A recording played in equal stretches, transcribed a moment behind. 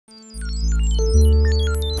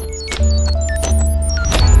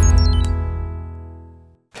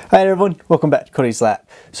Hi everyone, welcome back to Cody's Lab.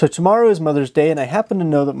 So tomorrow is Mother's Day and I happen to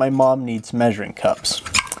know that my mom needs measuring cups.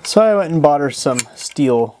 So I went and bought her some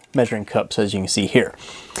steel measuring cups, as you can see here.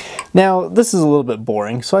 Now this is a little bit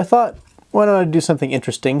boring, so I thought, why don't I do something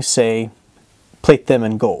interesting, say plate them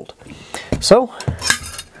in gold. So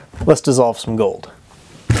let's dissolve some gold.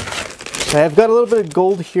 I've got a little bit of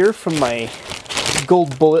gold here from my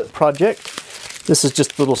gold bullet project. This is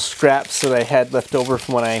just little scraps that I had left over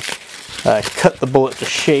from when I cut the bullet to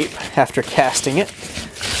shape after casting it.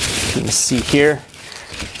 You can see here,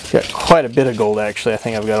 got quite a bit of gold actually. I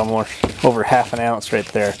think I've got almost over half an ounce right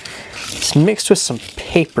there. It's mixed with some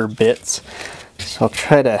paper bits, so I'll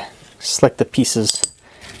try to select the pieces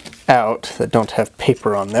out that don't have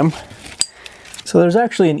paper on them. So there's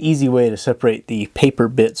actually an easy way to separate the paper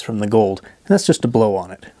bits from the gold, and that's just to blow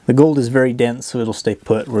on it. The gold is very dense, so it'll stay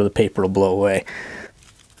put where the paper will blow away.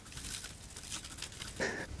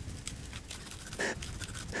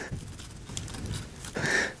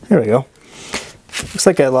 There we go. Looks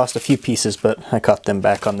like I lost a few pieces, but I caught them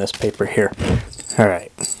back on this paper here.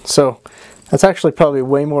 Alright, so that's actually probably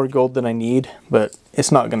way more gold than I need, but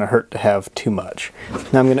it's not going to hurt to have too much.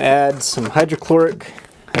 Now I'm going to add some hydrochloric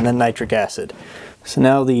and then nitric acid. So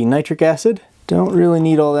now the nitric acid, don't really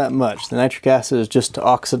need all that much. The nitric acid is just to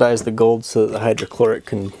oxidize the gold so that the hydrochloric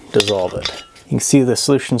can dissolve it. You can see the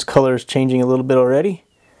solution's color is changing a little bit already.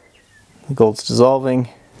 The gold's dissolving.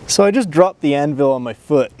 So I just dropped the anvil on my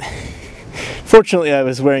foot. Fortunately I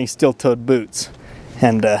was wearing steel-toed boots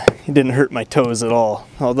and it didn't hurt my toes at all.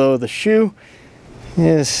 Although the shoe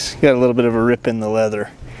is got a little bit of a rip in the leather.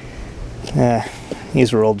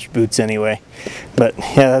 These were old boots anyway. But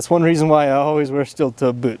yeah, that's one reason why I always wear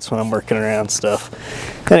steel-toed boots when I'm working around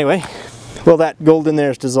stuff. Anyway, well, that gold in there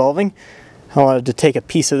is dissolving. I wanted to take a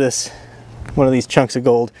piece of this, one of these chunks of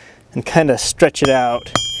gold, and kind of stretch it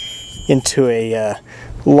out into a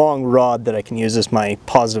long rod that I can use as my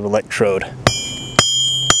positive electrode.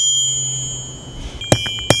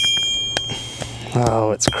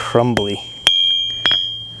 Oh, it's crumbly.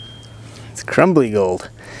 It's crumbly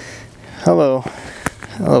gold. Hello.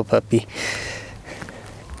 Hello, puppy.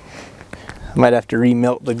 I might have to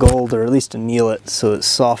remelt the gold, or at least anneal it so it's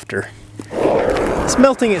softer. This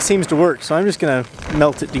melting, it seems to work, so I'm just going to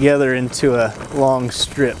melt it together into a long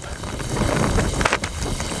strip.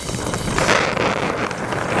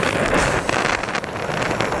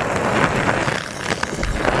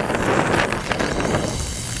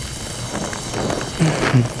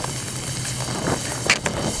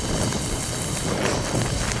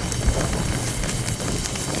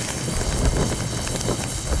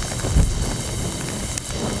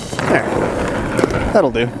 There,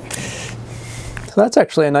 that'll do. So that's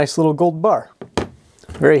actually a nice little gold bar.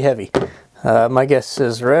 Very heavy. My guess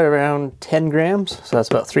is right around 10 grams, so that's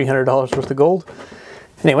about $300 worth of gold.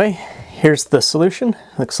 Anyway, here's the solution.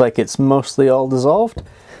 Looks like it's mostly all dissolved.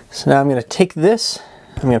 So now I'm going to take this,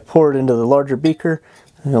 I'm going to pour it into the larger beaker,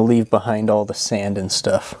 and I'll leave behind all the sand and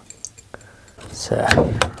stuff.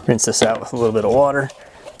 Let's rinse this out with a little bit of water.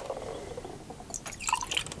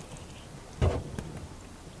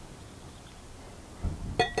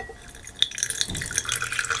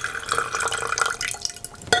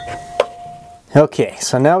 Okay,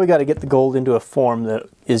 so now we got to get the gold into a form that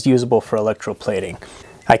is usable for electroplating.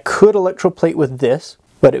 I could electroplate with this,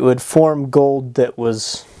 but it would form gold that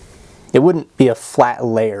was, it wouldn't be a flat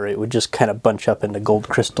layer, it would just kind of bunch up into gold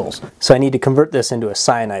crystals. So I need to convert this into a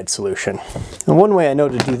cyanide solution. And one way I know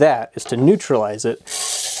to do that is to neutralize it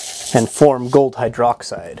and form gold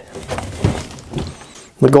hydroxide.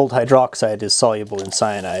 The gold hydroxide is soluble in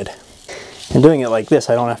cyanide. And doing it like this,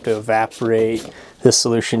 I don't have to evaporate this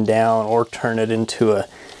solution down or turn it into a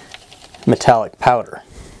metallic powder.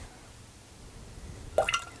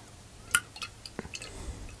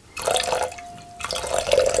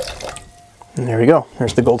 And there we go.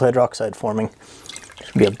 There's the gold hydroxide forming. It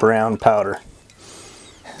should be a brown powder.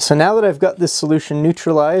 So now that I've got this solution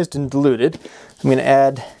neutralized and diluted, I'm going to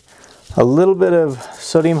add a little bit of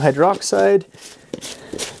sodium hydroxide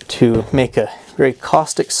to make a very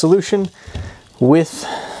caustic solution with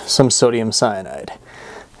some sodium cyanide.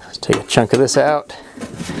 Let's take a chunk of this out.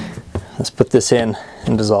 Let's put this in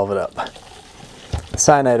and dissolve it up.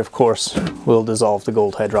 Cyanide, of course, will dissolve the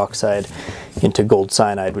gold hydroxide into gold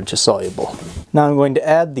cyanide, which is soluble. Now I'm going to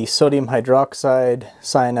add the sodium hydroxide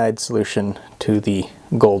cyanide solution to the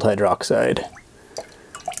gold hydroxide.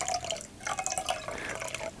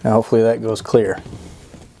 Now hopefully that goes clear.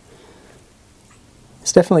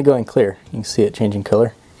 It's definitely going clear. You can see it changing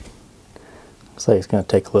color. Looks like it's going to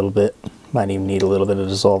take a little bit, Might even need a little bit of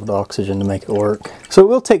dissolved oxygen to make it work. So it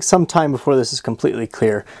will take some time before this is completely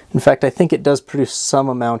clear. In fact, I think it does produce some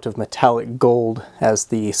amount of metallic gold as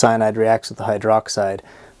the cyanide reacts with the hydroxide,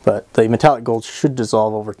 but the metallic gold should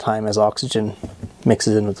dissolve over time as oxygen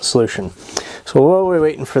mixes in with the solution. So while we're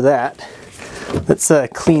waiting for that, let's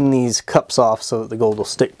clean these cups off so that the gold will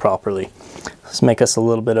stick properly. Let's make us a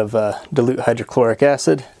little bit of dilute hydrochloric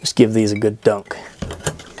acid. Just give these a good dunk.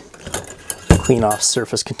 Clean off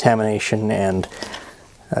surface contamination and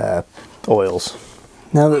oils.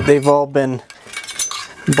 Now that they've all been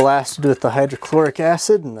blasted with the hydrochloric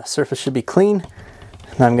acid and the surface should be clean,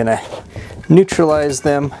 and I'm going to neutralize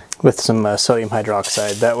them with some sodium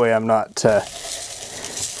hydroxide. That way I'm not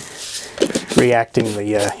reacting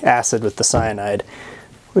the acid with the cyanide,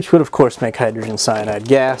 which would of course make hydrogen cyanide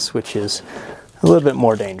gas, which is a little bit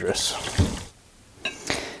more dangerous.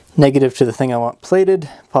 Negative to the thing I want plated,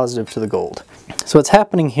 positive to the gold. So what's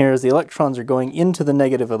happening here is the electrons are going into the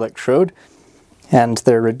negative electrode and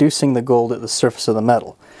they're reducing the gold at the surface of the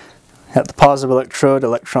metal. At the positive electrode,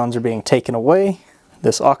 electrons are being taken away.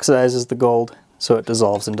 This oxidizes the gold so it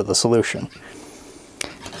dissolves into the solution.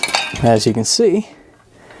 As you can see,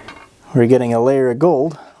 we're getting a layer of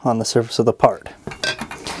gold on the surface of the part.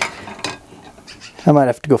 I might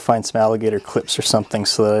have to go find some alligator clips or something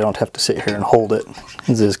so that I don't have to sit here and hold it.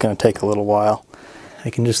 This is going to take a little while. I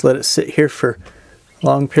can just let it sit here for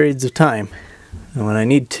long periods of time. And when I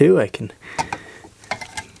need to, I can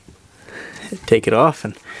take it off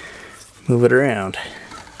and move it around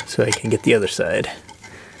so I can get the other side.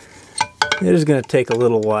 It is going to take a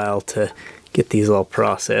little while to get these all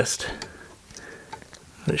processed.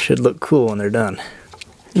 But it should look cool when they're done.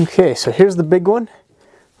 Okay, so here's the big one.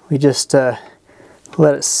 We just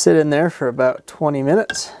let it sit in there for about 20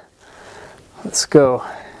 minutes. Let's go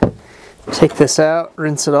take this out,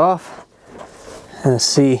 rinse it off, and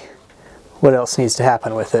see what else needs to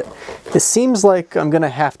happen with it. It seems like I'm going to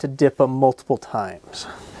have to dip them multiple times.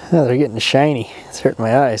 Oh, they're getting shiny. It's hurting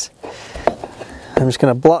my eyes. I'm just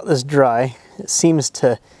going to blot this dry. It seems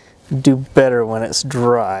to do better when it's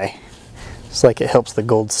dry. It's like it helps the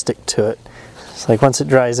gold stick to it. It's like once it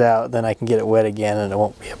dries out, then I can get it wet again and it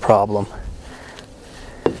won't be a problem.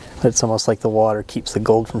 But it's almost like the water keeps the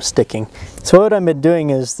gold from sticking. So what I've been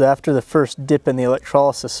doing is after the first dip in the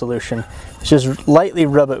electrolysis solution, just lightly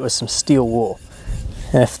rub it with some steel wool.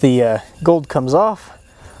 And if the gold comes off,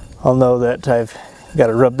 I'll know that I've got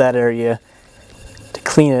to rub that area to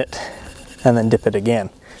clean it and then dip it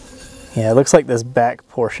again. Yeah, it looks like this back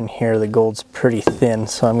portion here, the gold's pretty thin,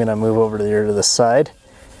 so I'm going to move over here to the side.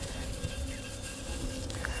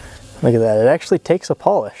 Look at that, it actually takes a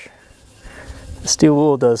polish. The steel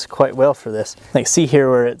wool does quite well for this. Like, see here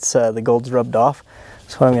where it's the gold's rubbed off?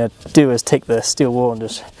 So what I'm going to do is take the steel wool and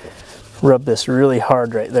just rub this really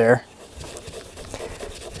hard right there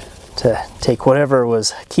to take whatever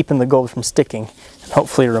was keeping the gold from sticking and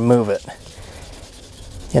hopefully remove it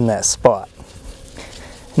in that spot.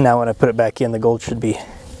 Now when I put it back in, the gold should be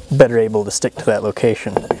better able to stick to that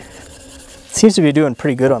location. It seems to be doing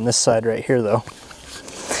pretty good on this side right here though.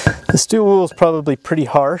 The steel wool is probably pretty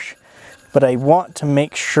harsh, but I want to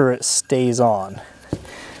make sure it stays on.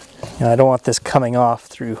 You know, I don't want this coming off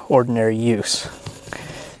through ordinary use.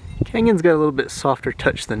 Kangen's got a little bit softer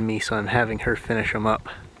touch than me, so I'm having her finish them up.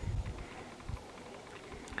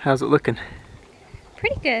 How's it looking?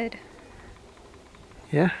 Pretty good.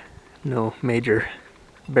 Yeah? No major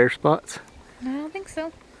bare spots? No, I don't think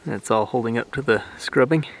so. It's all holding up to the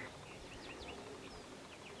scrubbing.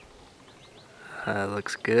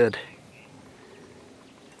 Looks good.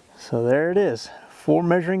 So there it is. 4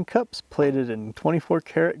 measuring cups plated in 24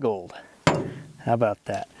 karat gold. How about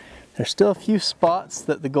that? There's still a few spots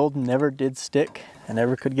that the gold never did stick. I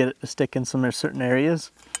never could get it to stick in some certain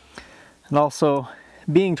areas. And also,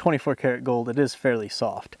 being 24 karat gold, it is fairly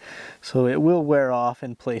soft. So it will wear off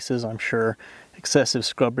in places, I'm sure. Excessive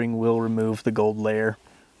scrubbing will remove the gold layer,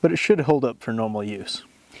 but it should hold up for normal use.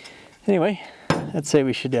 Anyway, I'd say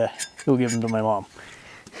we should go give them to my mom.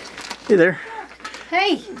 Hey there.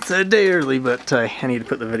 Hey! It's a day early, but I need to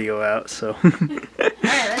put the video out, so. Alright,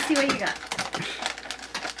 let's see what you got.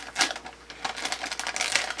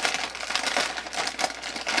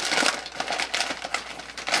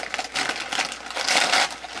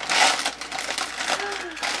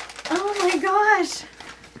 Oh my gosh!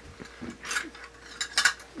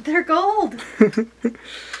 They're gold!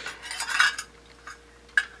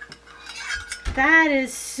 That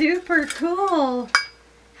is super cool!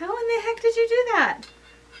 How in the heck did you do that?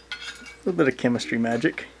 A little bit of chemistry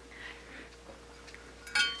magic.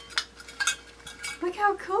 Look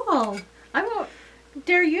how cool! I won't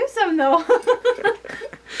dare use them though.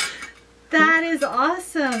 That is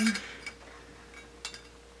awesome.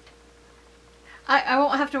 I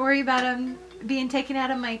won't have to worry about them being taken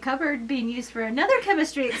out of my cupboard, being used for another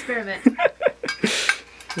chemistry experiment.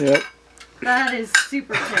 Yep. That is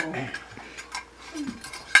super cool.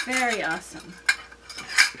 Very awesome.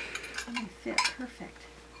 They fit perfect.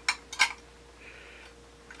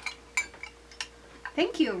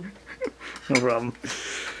 Thank you. No problem.